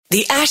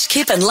The Ash,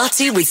 Kip and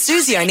Lutzi with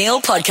Susie O'Neill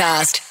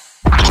podcast.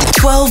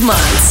 12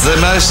 months. The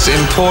most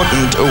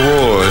important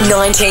award.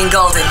 19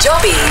 golden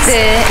jobbies.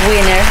 The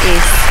winner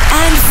is...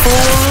 And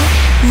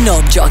 4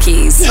 knob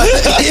jockeys. This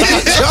is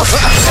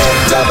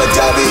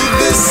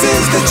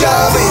the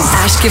Jobbies.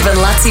 Ash, Kip and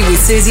Lutzi with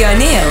Susie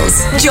O'Neill's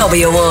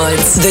Jobbie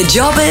Awards. The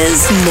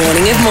Jobbers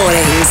Morning of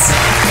Mornings.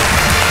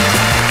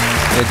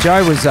 Yeah,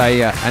 Joe was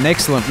an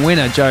excellent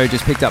winner. Joe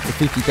just picked up the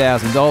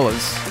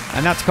 $50,000,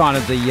 and that's kind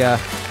of the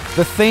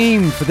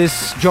theme for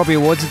this Jobbie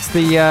Awards. It's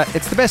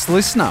the best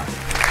listener.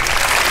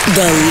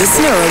 The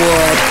Listener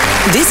Award.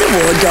 This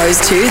award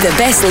goes to the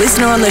best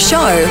listener on the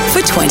show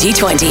for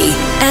 2020.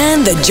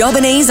 And the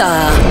Jobbies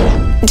are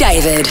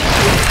David.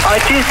 I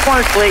just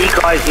wanted to let you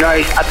guys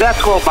know, about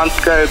 12 months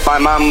ago, my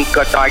mum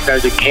got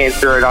diagnosed with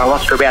cancer and I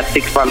lost her about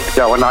 6 months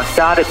ago, and I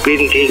started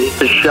binging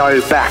the show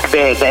back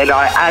then, and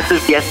I, as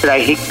of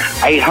yesterday, hit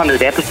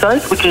 800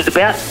 episodes, which is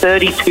about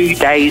 32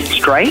 days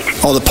straight.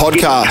 Oh, the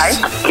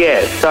podcast.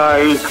 Yeah,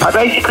 so I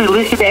basically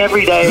listened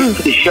every day to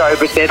the show,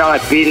 but then I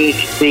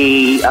binged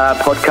the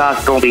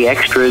podcast and all the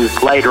extras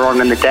later on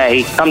in the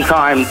day.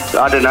 Sometimes,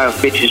 I don't know if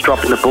Mitch is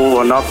dropping the ball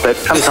or not, but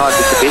sometimes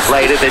it's a bit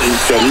later than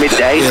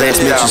midday. Yeah, that's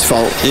Mitch's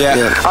fault.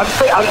 Yeah.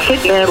 I'm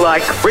sitting there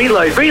like,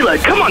 reload,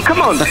 come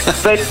on.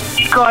 But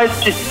you guys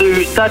just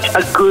do such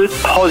a good,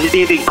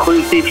 positive,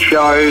 inclusive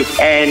show,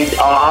 and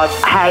I've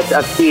had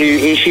a few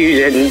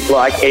issues, and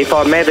like if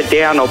I'm ever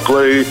down or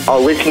blue,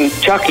 I'll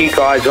chuck you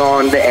guys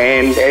on,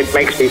 and it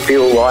makes me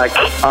feel like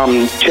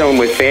I'm chilling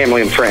with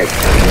family and friends.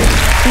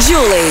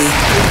 Julie.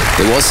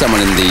 There was someone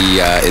in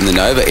the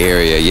Nova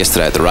area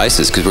yesterday at the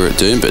races, because we were at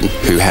Doomben,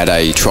 who had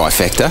a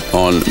trifecta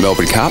on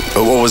Melbourne Cup.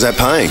 What was that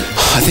paying?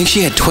 I think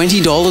she had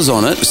 $20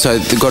 on it, so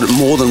they got it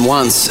more than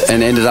once,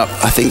 and ended up,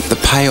 I think the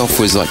payoff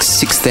was like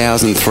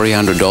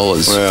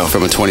 $6,300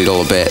 from a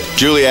 $20 bet.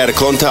 Julie out of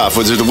Clontarf,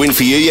 was it a win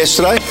for you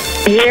yesterday?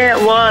 Yeah,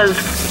 it was.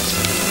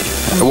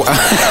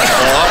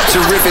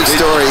 Terrific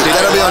story.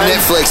 That'll be on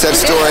Netflix, that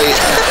story,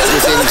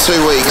 within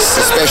 2 weeks.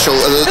 The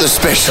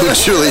special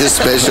Julia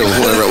special,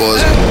 whatever it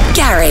was.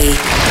 Gary.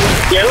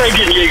 You're a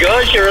legend, you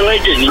guys. You're a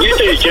legend. You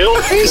too, Jill.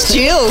 Who's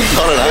Jill?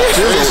 I don't know.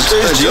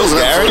 Jules,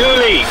 Gary.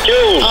 Julie.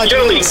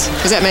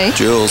 Is that me?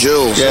 Jules.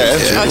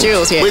 Yeah. Oh,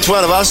 Jules, yeah. Which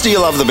one of us do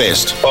you love the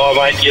best? Oh,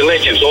 mate, you're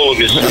legends, all of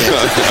you. All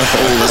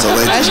us are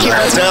legends.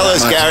 Tell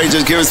us, Gary,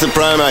 just give us the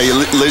promo.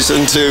 You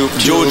listen to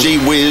Georgie,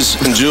 Wiz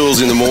and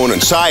Jules in the morning.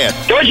 Say it.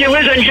 Georgie,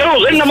 Wiz and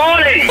Jules in the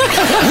morning.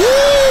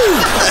 Woo!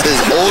 That is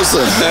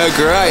awesome. Oh,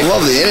 great. I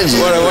love the energy.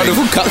 What a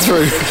wonderful cut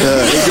through.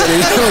 We're getting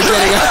up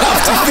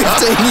to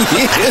 15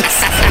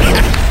 years.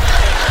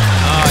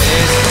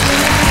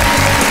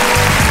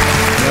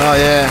 Oh,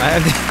 yeah.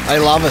 They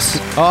love us.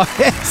 Oh,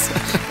 yes.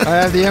 I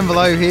have the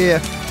envelope here.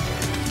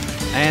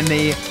 And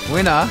the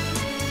winner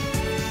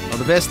of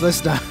the best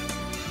listener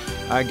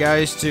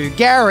goes to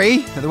Gary,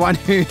 the one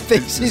who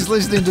thinks he's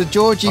listening to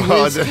Georgie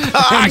Wiz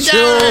and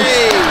Jules.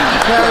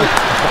 Gary.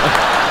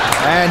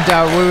 And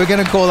we were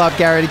going to call up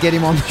Gary to get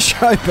him on the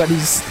show, but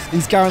he's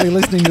currently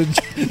listening to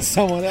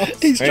someone else.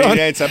 He's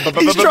trying to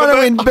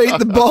beat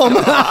the bomb.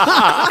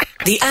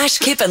 The Ash,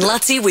 Kip and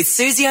Lutzi with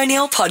Susie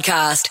O'Neill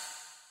podcast.